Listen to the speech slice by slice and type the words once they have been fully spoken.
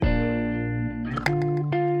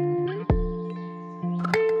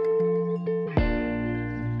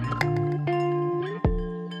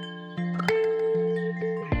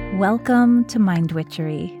Welcome to Mind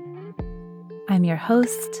Witchery. I'm your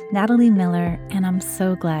host, Natalie Miller, and I'm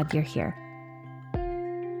so glad you're here.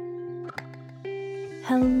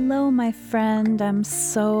 Hello, my friend. I'm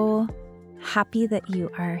so happy that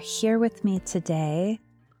you are here with me today.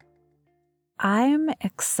 I'm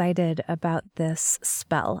excited about this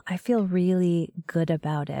spell. I feel really good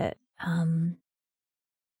about it,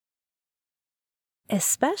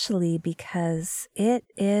 especially because it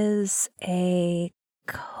is a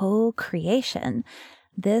co-creation.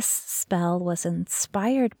 This spell was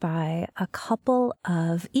inspired by a couple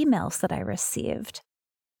of emails that I received.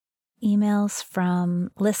 Emails from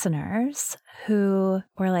listeners who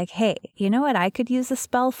were like, hey, you know what I could use a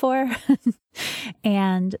spell for?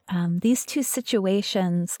 And these two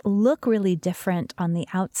situations look really different on the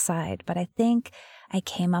outside, but I think I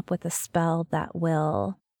came up with a spell that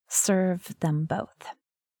will serve them both.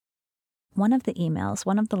 One of the emails,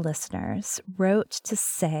 one of the listeners wrote to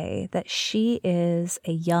say that she is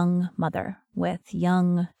a young mother with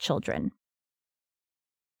young children.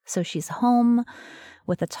 So she's home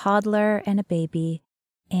with a toddler and a baby,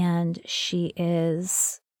 and she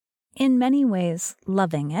is in many ways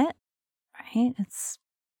loving it, right? It's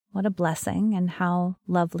what a blessing and how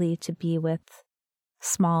lovely to be with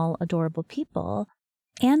small, adorable people.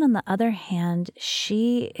 And on the other hand,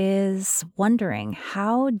 she is wondering,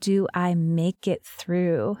 how do I make it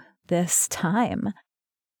through this time?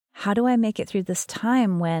 How do I make it through this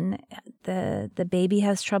time when the baby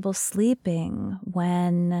has trouble sleeping,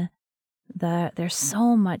 when there's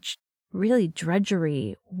so much really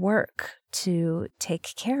drudgery work to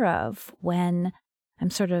take care of, when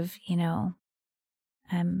I'm sort of,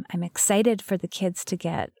 I'm excited for the kids to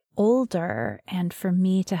get older and for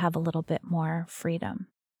me to have a little bit more freedom.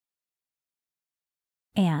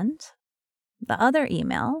 And the other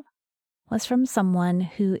email was from someone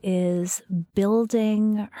who is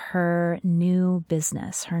building her new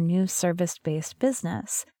business, her new service-based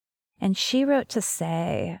business. And she wrote to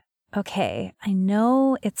say, okay, I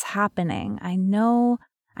know it's happening. I know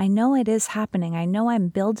it is happening. I know I'm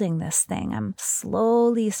building this thing. I'm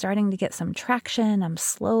slowly starting to get some traction. I'm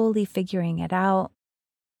slowly figuring it out.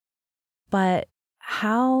 But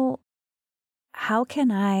how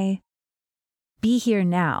can I be here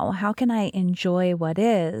now? How can I enjoy what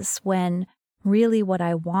is when really what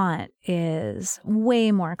I want is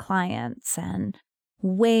way more clients and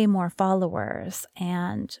way more followers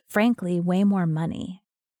and, frankly, way more money?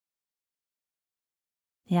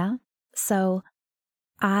 Yeah. So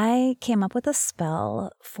I came up with a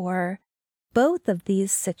spell for both of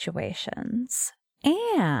these situations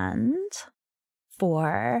and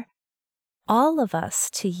for all of us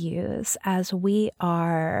to use as we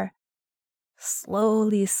are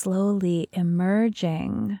slowly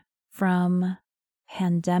emerging from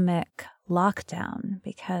pandemic lockdown,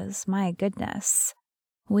 because my goodness,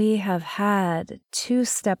 we have had 2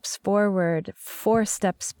 steps forward, 4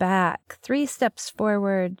 steps back, 3 steps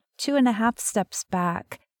forward, 2.5 steps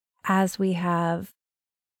back, as we have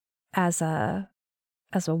as a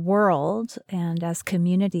world and as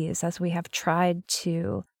communities, as we have tried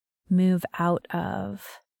to move out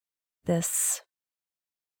of this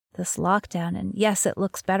lockdown. And yes, it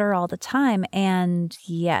looks better all the time. And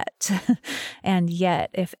yet,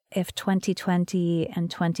 if 2020 and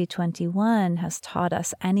 2021 has taught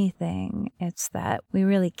us anything, it's that we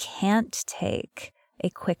really can't take a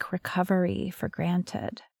quick recovery for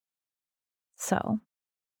granted. So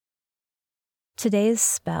today's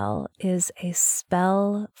spell is a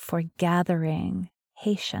spell for gathering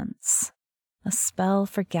patience, a spell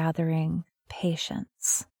for gathering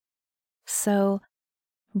patience. So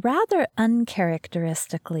rather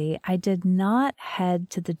uncharacteristically, I did not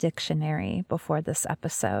head to the dictionary before this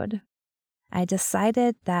episode. I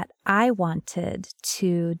decided that I wanted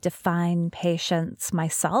to define patience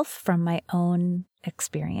myself from my own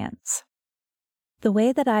experience. The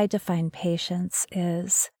way that I define patience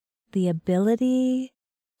is the ability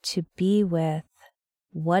to be with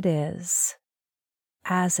what is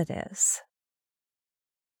as it is.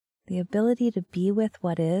 The ability to be with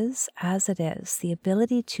what is as it is. The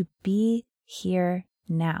ability to be here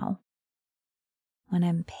now. When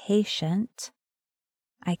I'm patient,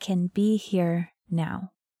 I can be here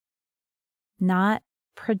now. Not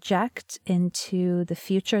project into the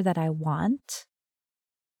future that I want,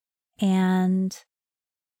 and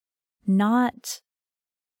not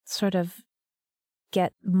sort of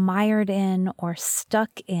get mired in or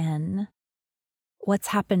stuck in what's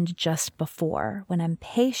happened just before. When I'm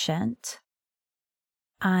patient,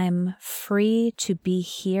 I'm free to be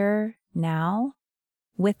here now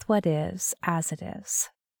with what is as it is.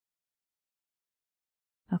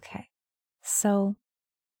 Okay, so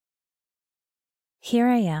here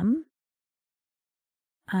I am.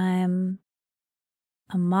 I'm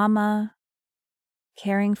a mama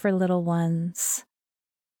caring for little ones,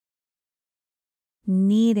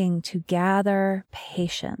 needing to gather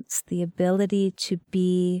patience, the ability to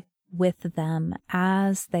be with them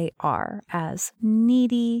as they are, as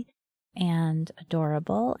needy and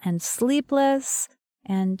adorable and sleepless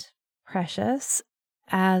and precious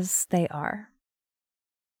as they are.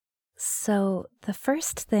 So the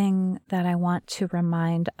first thing that I want to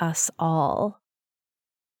remind us all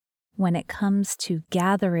when it comes to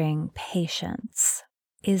gathering patience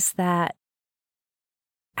is that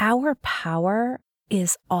our power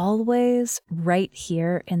is always right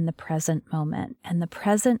here in the present moment, and the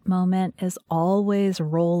present moment is always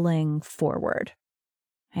rolling forward,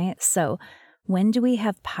 right? So when do we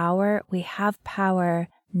have power? We have power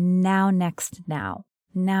now, next, now.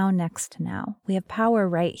 Now, next, now. We have power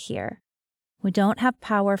right here. We don't have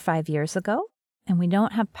power 5 years ago, and we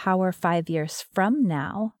don't have power 5 years from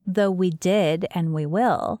now, though we did and we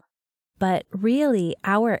will. But really,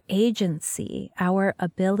 our agency, our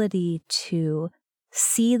ability to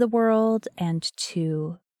see the world and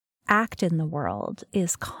to act in the world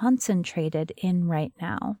is concentrated in right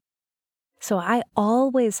now. So I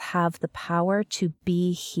always have the power to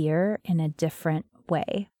be here in a different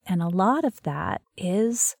way. And a lot of that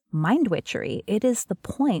is mind witchery. It is the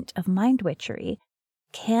point of mind witchery.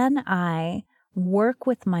 Can I work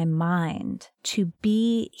with my mind to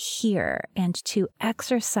be here and to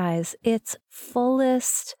exercise its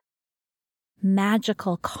fullest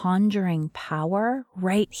magical conjuring power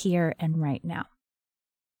right here and right now?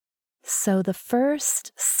 So the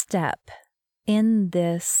first step in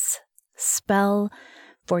this spell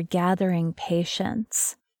for gathering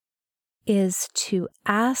patience is to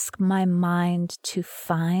ask my mind to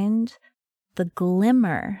find the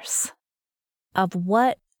glimmers of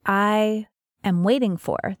what I am waiting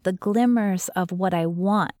for, the glimmers of what I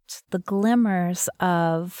want, the glimmers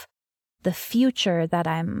of the future that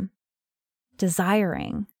I'm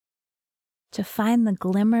desiring, to find the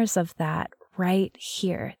glimmers of that right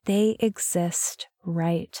here. They exist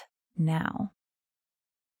right now.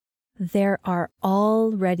 There are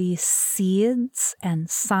already seeds and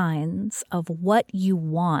signs of what you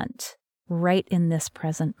want right in this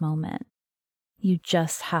present moment. You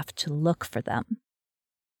just have to look for them.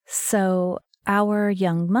 So our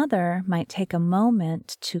young mother might take a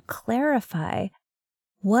moment to clarify,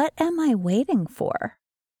 what am I waiting for?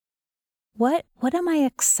 What am I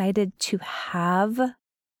excited to have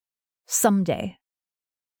someday?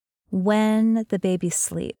 When the baby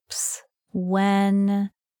sleeps, when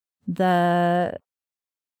the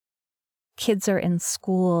kids are in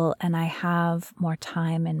school and I have more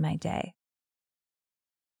time in my day.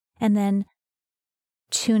 And then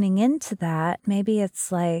tuning into that, maybe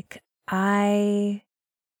it's like, I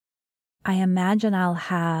imagine I'll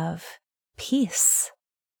have peace.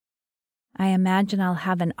 I imagine I'll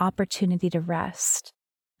have an opportunity to rest.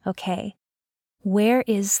 Okay, where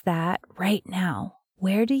is that right now?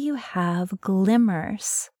 Where do you have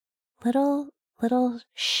glimmers, little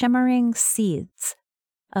shimmering seeds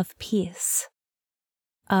of peace,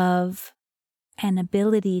 of an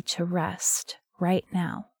ability to rest right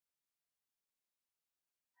now?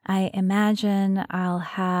 I imagine I'll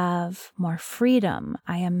have more freedom.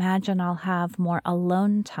 I imagine I'll have more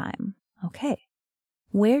alone time. Okay.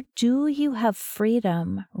 Where do you have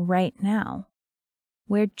freedom right now?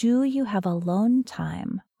 Where do you have alone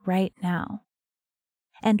time right now?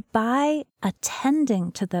 And by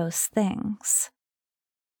attending to those things,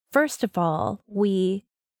 first of all, we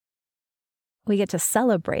get to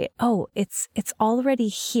celebrate, oh, it's already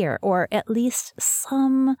here, or at least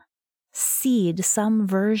some seed, some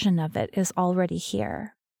version of it is already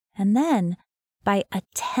here. And then by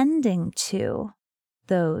attending to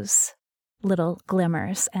those little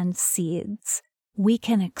glimmers and seeds, we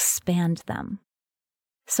can expand them.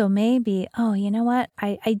 So maybe, oh, you know what?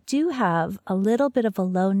 I do have a little bit of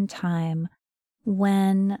alone time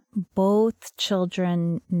when both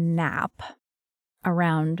children nap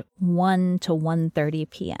around 1 to 1:30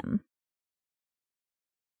 p.m.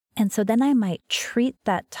 And so then I might treat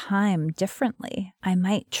that time differently. I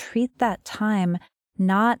might treat that time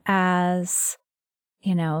not as,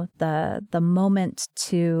 the moment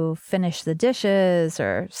to finish the dishes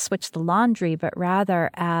or switch the laundry, but rather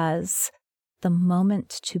as the moment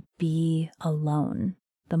to be alone,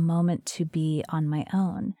 the moment to be on my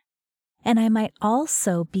own. And I might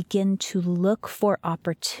also begin to look for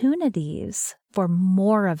opportunities for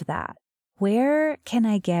more of that. Where can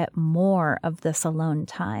I get more of this alone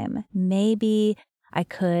time? Maybe I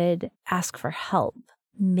could ask for help.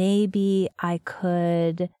 Maybe I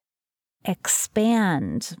could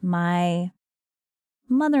expand my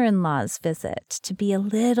mother-in-law's visit to be a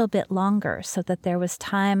little bit longer so that there was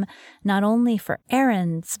time not only for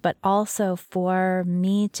errands, but also for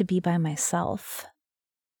me to be by myself,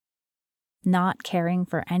 not caring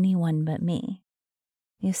for anyone but me.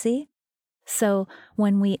 You see? So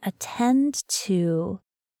when we attend to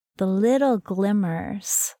the little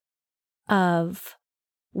glimmers of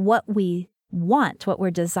what we want, what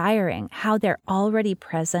we're desiring, how they're already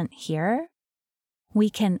present here, we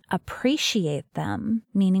can appreciate them,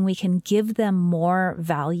 meaning we can give them more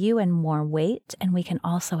value and more weight, and we can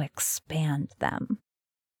also expand them.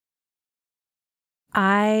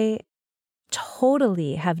 I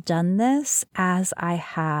totally have done this as I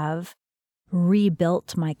have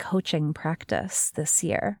rebuilt my coaching practice this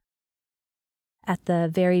year. At the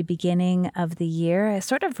very beginning of the year, I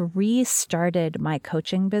sort of restarted my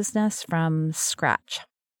coaching business from scratch.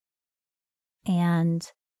 And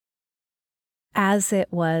as it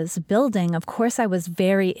was building, of course, I was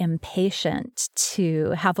very impatient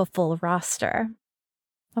to have a full roster.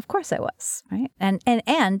 Of course I was, right?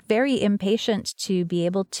 And very impatient to be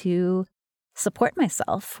able to support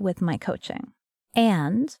myself with my coaching.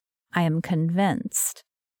 And I am convinced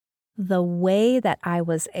the way that I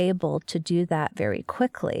was able to do that very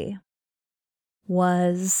quickly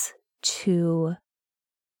was to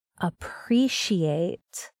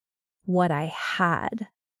appreciate what I had.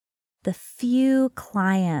 The few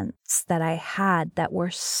clients that I had that were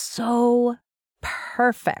so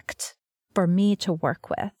perfect for me to work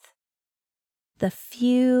with, the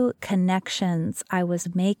few connections I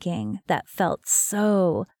was making that felt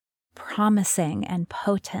so promising and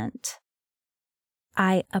potent,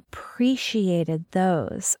 I appreciated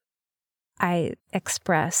those. I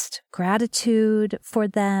expressed gratitude for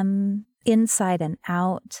them inside and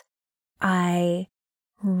out. I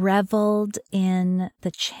reveled in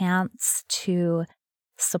the chance to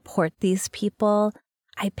support these people.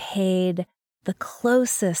 I paid the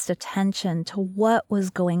closest attention to what was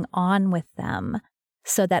going on with them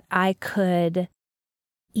so that I could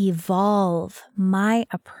evolve my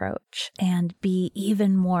approach and be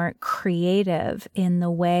even more creative in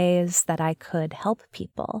the ways that I could help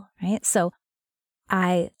people, right? So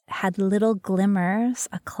I had little glimmers,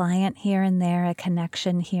 a client here and there, a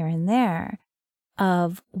connection here and there,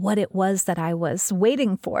 of what it was that I was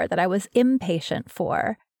waiting for, that I was impatient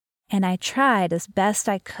for. And I tried as best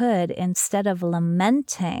I could, instead of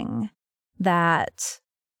lamenting that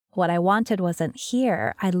what I wanted wasn't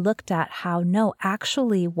here, I looked at how, no,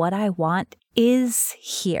 actually what I want is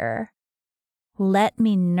here. Let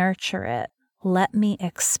me nurture it. Let me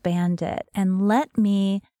expand it. And let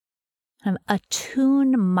me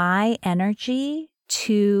attune my energy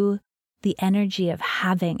to the energy of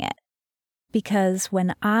having it. Because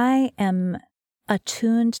when I am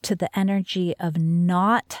attuned to the energy of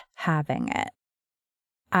not having it,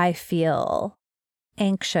 I feel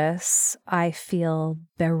anxious, I feel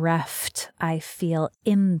bereft, I feel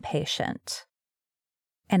impatient,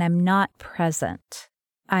 and I'm not present.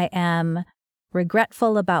 I am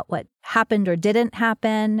regretful about what happened or didn't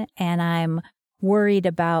happen, and I'm worried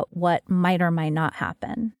about what might or might not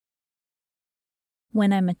happen.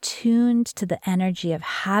 When I'm attuned to the energy of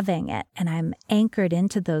having it and I'm anchored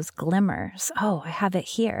into those glimmers, oh, I have it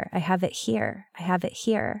here, I have it here, I have it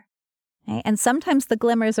here. Right? And sometimes the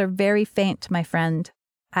glimmers are very faint, my friend.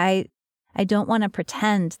 I don't want to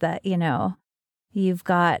pretend that, you've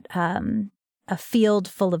got a field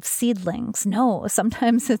full of seedlings. No,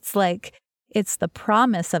 sometimes it's the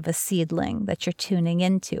promise of a seedling that you're tuning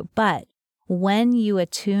into. But when you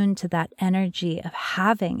attune to that energy of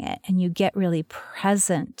having it and you get really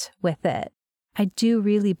present with it, I do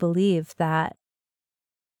really believe that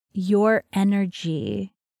your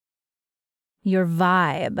energy, your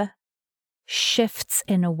vibe shifts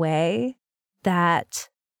in a way that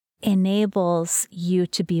enables you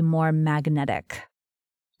to be more magnetic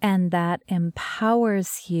and that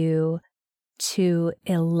empowers you to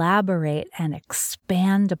elaborate and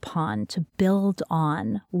expand upon, to build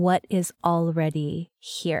on what is already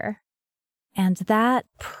here. And that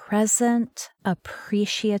present,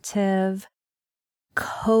 appreciative,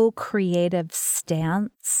 co-creative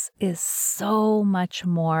stance is so much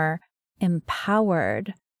more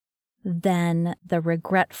empowered than the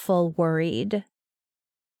regretful, worried,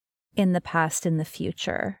 in the past, in the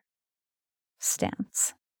future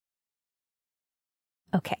stance.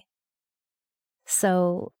 Okay.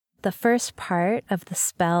 So the first part of the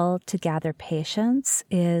spell to gather patience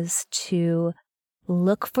is to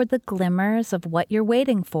look for the glimmers of what you're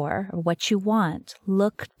waiting for or what you want.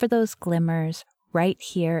 Look for those glimmers right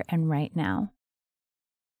here and right now.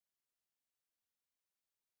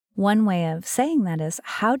 One way of saying that is,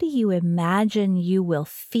 how do you imagine you will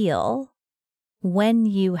feel when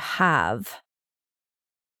you have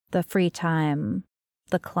the free time,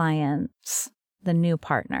 the clients, the new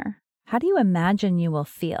partner? How do you imagine you will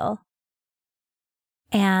feel?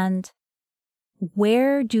 And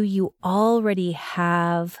where do you already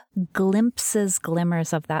have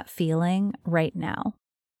glimmers of that feeling right now?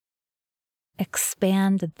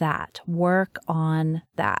 Expand that, work on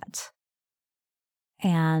that.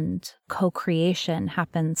 And co-creation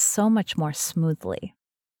happens so much more smoothly.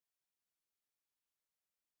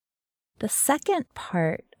 The second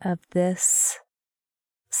part of this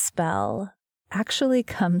spell actually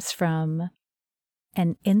comes from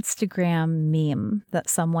an Instagram meme that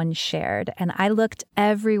someone shared. And I looked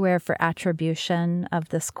everywhere for attribution of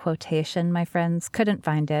this quotation, my friends. Couldn't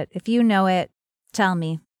find it. If you know it, tell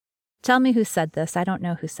me. Tell me who said this. I don't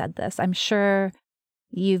know who said this. I'm sure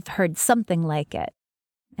you've heard something like it.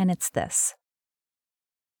 And it's this.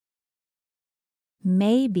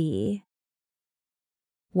 Maybe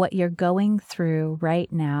what you're going through right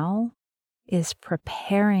now is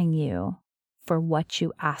preparing you for what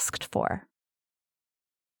you asked for.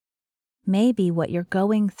 Maybe what you're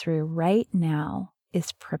going through right now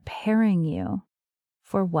is preparing you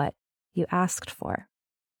for what you asked for.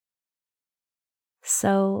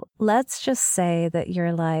 So let's just say that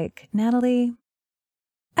you're like, Natalie,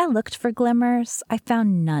 I looked for glimmers. I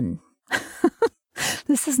found none.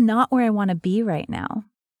 This is not where I want to be right now.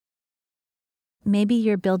 Maybe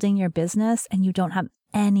you're building your business and you don't have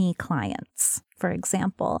any clients, for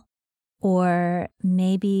example. Or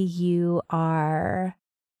maybe you are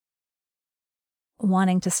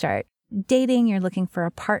wanting to start dating, you're looking for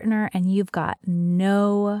a partner, and you've got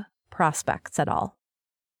no prospects at all.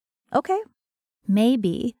 Okay,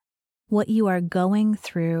 maybe what you are going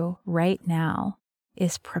through right now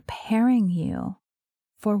is preparing you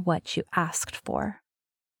for what you asked for.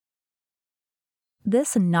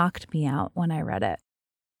 This knocked me out when I read it.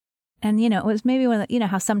 And, it was maybe when,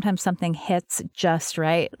 how sometimes something hits just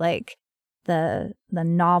right, like the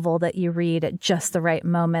novel that you read at just the right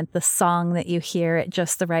moment, the song that you hear at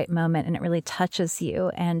just the right moment, and it really touches you.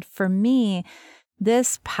 And for me,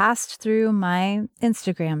 this passed through my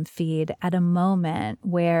Instagram feed at a moment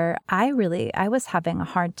where I was having a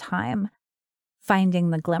hard time finding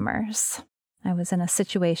the glimmers. I was in a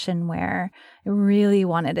situation where I really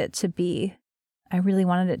wanted it to be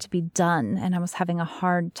done, and I was having a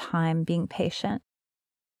hard time being patient.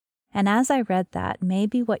 And as I read that,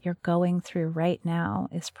 maybe what you're going through right now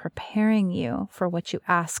is preparing you for what you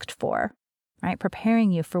asked for, right? Preparing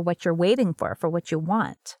you for what you're waiting for what you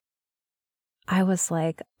want. I was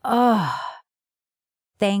like, oh,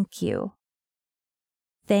 thank you.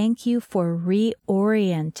 Thank you for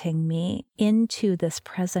reorienting me into this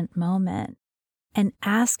present moment and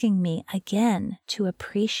asking me again to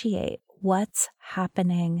appreciate what's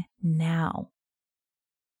happening now.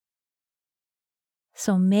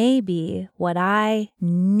 So maybe what I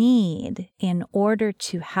need in order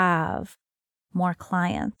to have more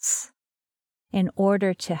clients, in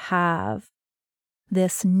order to have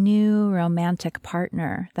this new romantic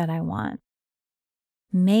partner that I want,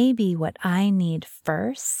 maybe what I need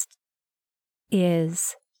first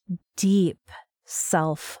is deep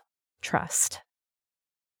self-trust,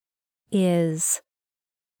 is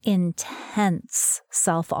intense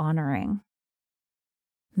self-honoring.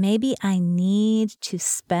 Maybe I need to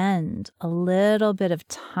spend a little bit of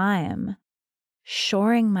time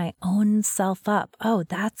shoring my own self up. Oh,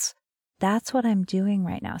 that's what I'm doing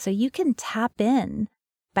right now. So you can tap in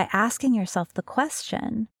by asking yourself the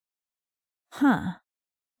question,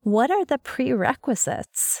 what are the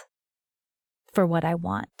prerequisites for what I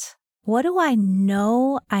want? What do I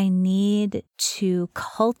know I need to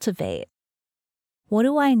cultivate? What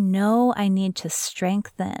do I know I need to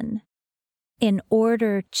strengthen in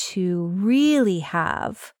order to really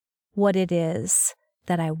have what it is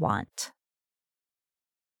that I want?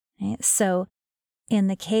 Right? So in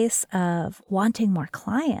the case of wanting more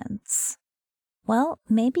clients, well,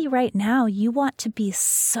 maybe right now you want to be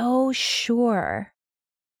so sure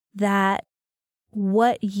that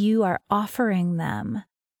what you are offering them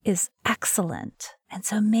is excellent. And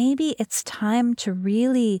so maybe it's time to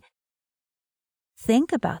really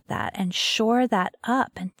think about that and shore that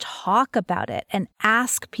up and talk about it and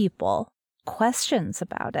ask people questions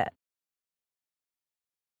about it.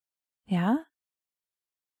 Yeah?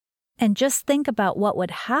 And just think about what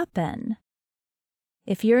would happen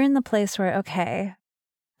if you're in the place where, okay,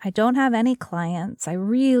 I don't have any clients. I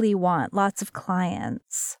really want lots of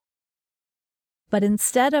clients. But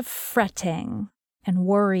instead of fretting and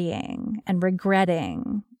worrying and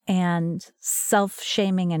regretting and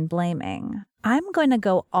self-shaming and blaming. I'm going to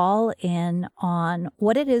go all in on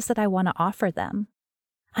what it is that I want to offer them.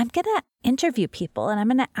 I'm going to interview people and I'm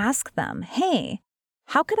going to ask them, hey,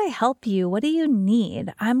 how could I help you? What do you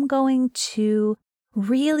need? I'm going to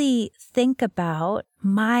really think about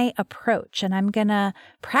my approach and I'm going to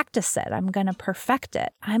practice it. I'm going to perfect it.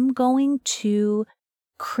 I'm going to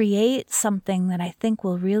create something that I think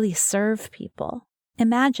will really serve people.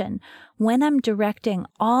 Imagine when I'm directing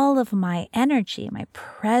all of my energy, my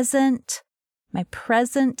present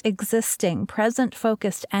existing, present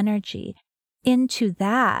focused energy into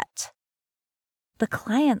that, the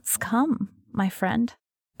clients come, my friend.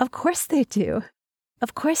 Of course they do.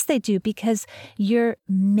 Of course they do, because you're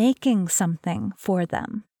making something for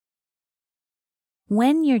them.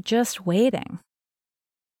 When you're just waiting,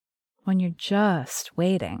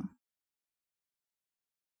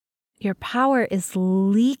 your power is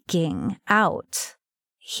leaking out.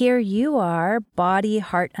 Here you are, body,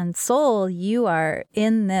 heart, and soul. You are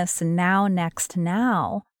in this now, next,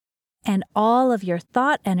 now. And all of your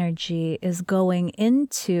thought energy is going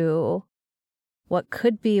into what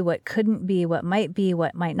could be, what couldn't be, what might be,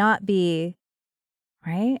 what might not be,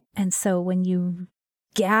 right? And so when you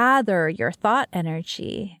gather your thought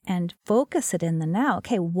energy and focus it in the now,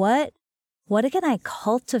 okay, what can I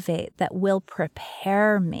cultivate that will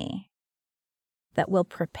prepare me? That will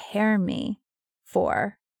prepare me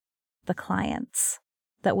for the clients,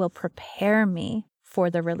 that will prepare me for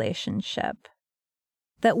the relationship,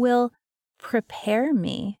 that will prepare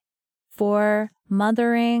me for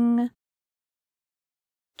mothering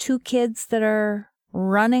 2 kids that are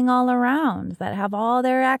running all around, that have all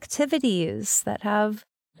their activities, that have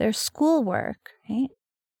their schoolwork, right?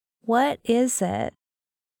 What is it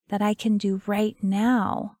that I can do right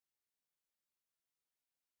now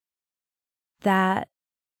that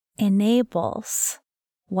enables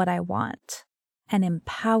what I want and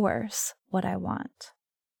empowers what I want?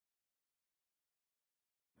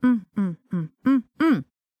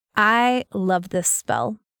 I love this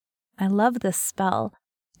spell. I love this spell.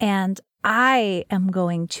 And I am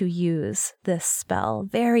going to use this spell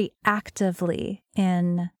very actively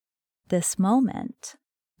in this moment.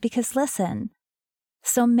 Because listen,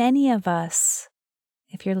 so many of us,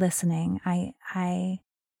 if you're listening, I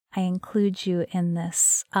include you in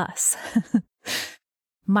this us.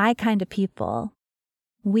 My kind of people,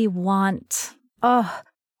 we want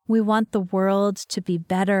the world to be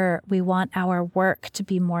better. We want our work to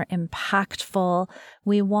be more impactful.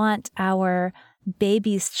 We want our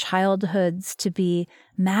babies' childhoods to be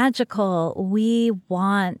magical. We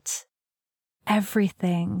want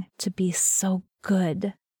everything to be so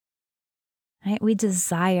good, right? We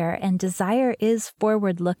desire, and desire is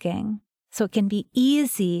forward-looking. So it can be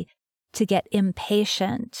easy to get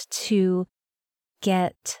impatient, to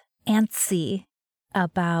get antsy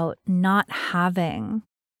about not having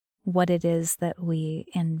what it is that we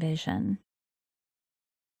envision.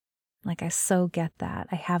 Like, I so get that.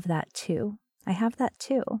 I have that too.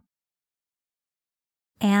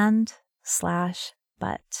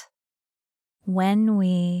 But when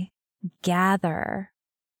we gather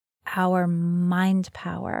our mind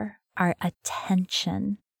power, our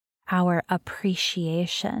attention, our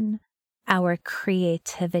appreciation, our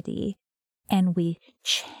creativity, and we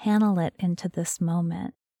channel it into this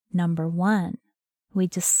moment, number 1, we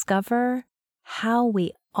discover how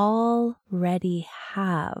we already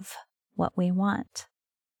have what we want.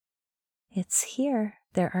 It's here.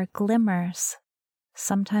 There are glimmers.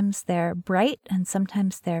 Sometimes they're bright and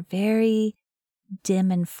sometimes they're very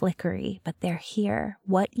dim and flickery, but they're here.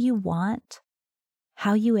 What you want,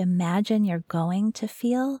 how you imagine you're going to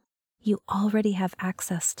feel, you already have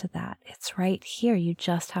access to that. It's right here. You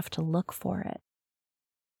just have to look for it.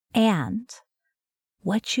 And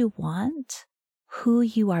what you want, who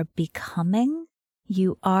you are becoming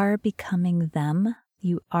them.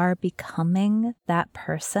 You are becoming that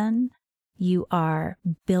person. You are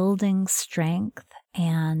building strength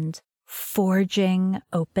and forging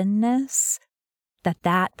openness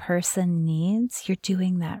that person needs. You're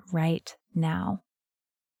doing that right now.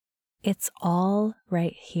 It's all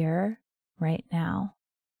right here, right now.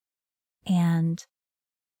 And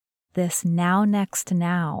this now, next,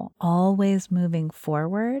 now, always moving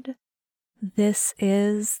forward, this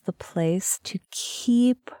is the place to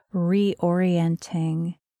keep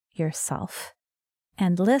reorienting yourself.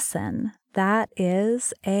 And listen, that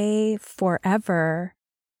is a forever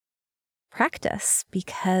practice,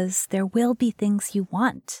 because there will be things you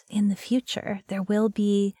want in the future. There will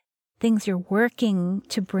be things you're working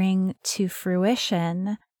to bring to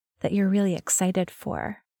fruition that you're really excited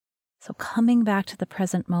for. So coming back to the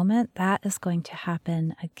present moment, that is going to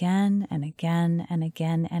happen again and again and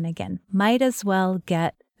again and again. Might as well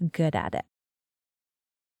get good at it.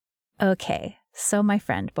 Okay, so my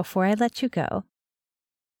friend, before I let you go,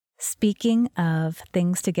 speaking of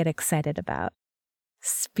things to get excited about,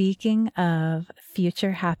 speaking of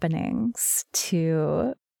future happenings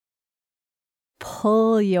to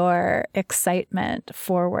pull your excitement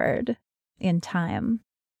forward in time,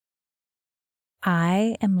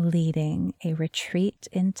 I am leading a retreat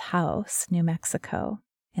in Taos, New Mexico,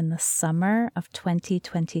 in the summer of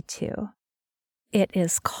 2022. It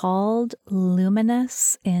is called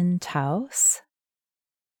Luminous in Taos.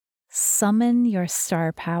 Summon your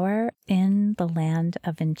star power in the land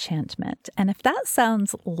of enchantment. And if that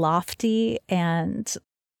sounds lofty and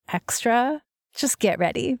extra, just get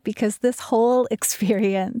ready, because this whole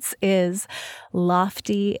experience is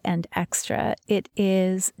lofty and extra. It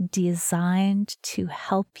is designed to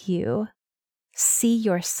help you see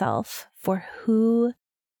yourself for who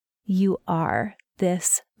you are,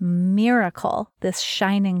 this miracle, this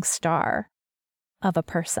shining star of a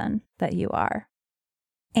person that you are.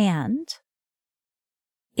 And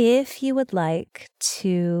if you would like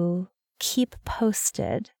to keep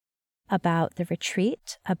posted about the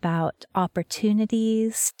retreat, about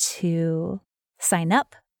opportunities to sign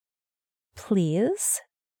up, please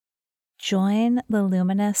join the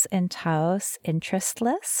Luminous in Taos interest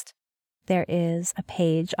list. There is a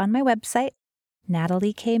page on my website,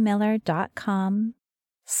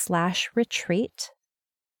 nataliekmiller.com/retreat.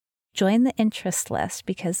 Join the interest list,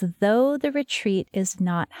 because though the retreat is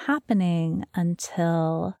not happening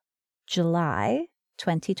until July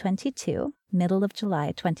 2022, middle of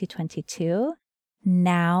July 2022,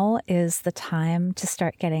 now is the time to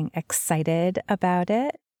start getting excited about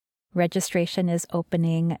it. Registration is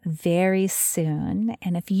opening very soon,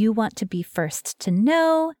 and if you want to be first to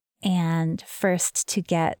know and first to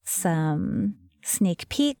get some sneak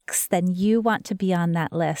peeks, then you want to be on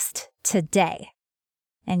that list today.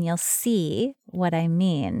 And you'll see what I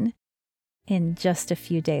mean in just a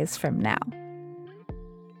few days from now.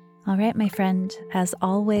 All right, my friend, as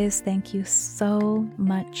always, thank you so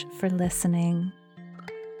much for listening.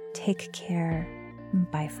 Take care.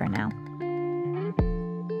 Bye for now.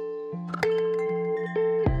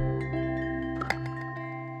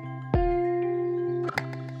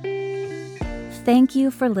 Thank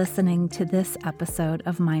you for listening to this episode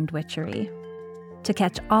of Mind Witchery. To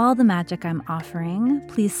catch all the magic I'm offering,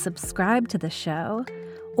 please subscribe to the show.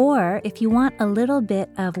 Or if you want a little bit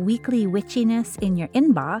of weekly witchiness in your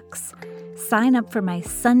inbox, sign up for my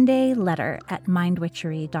Sunday letter at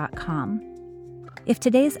mindwitchery.com. If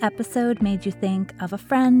today's episode made you think of a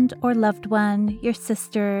friend or loved one, your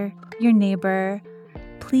sister, your neighbor,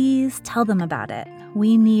 please tell them about it.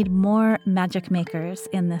 We need more magic makers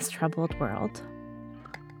in this troubled world.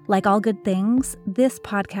 Like all good things, this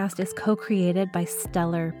podcast is co-created by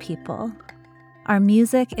stellar people. Our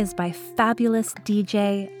music is by fabulous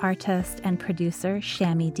DJ, artist, and producer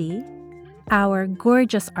Shammy D. Our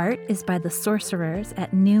gorgeous art is by the sorcerers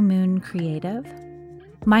at New Moon Creative.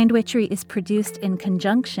 Mind Witchery is produced in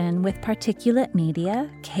conjunction with Particulate Media,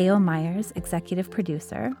 K.O. Myers, executive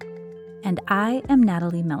producer. And I am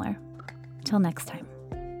Natalie Miller. Till next time.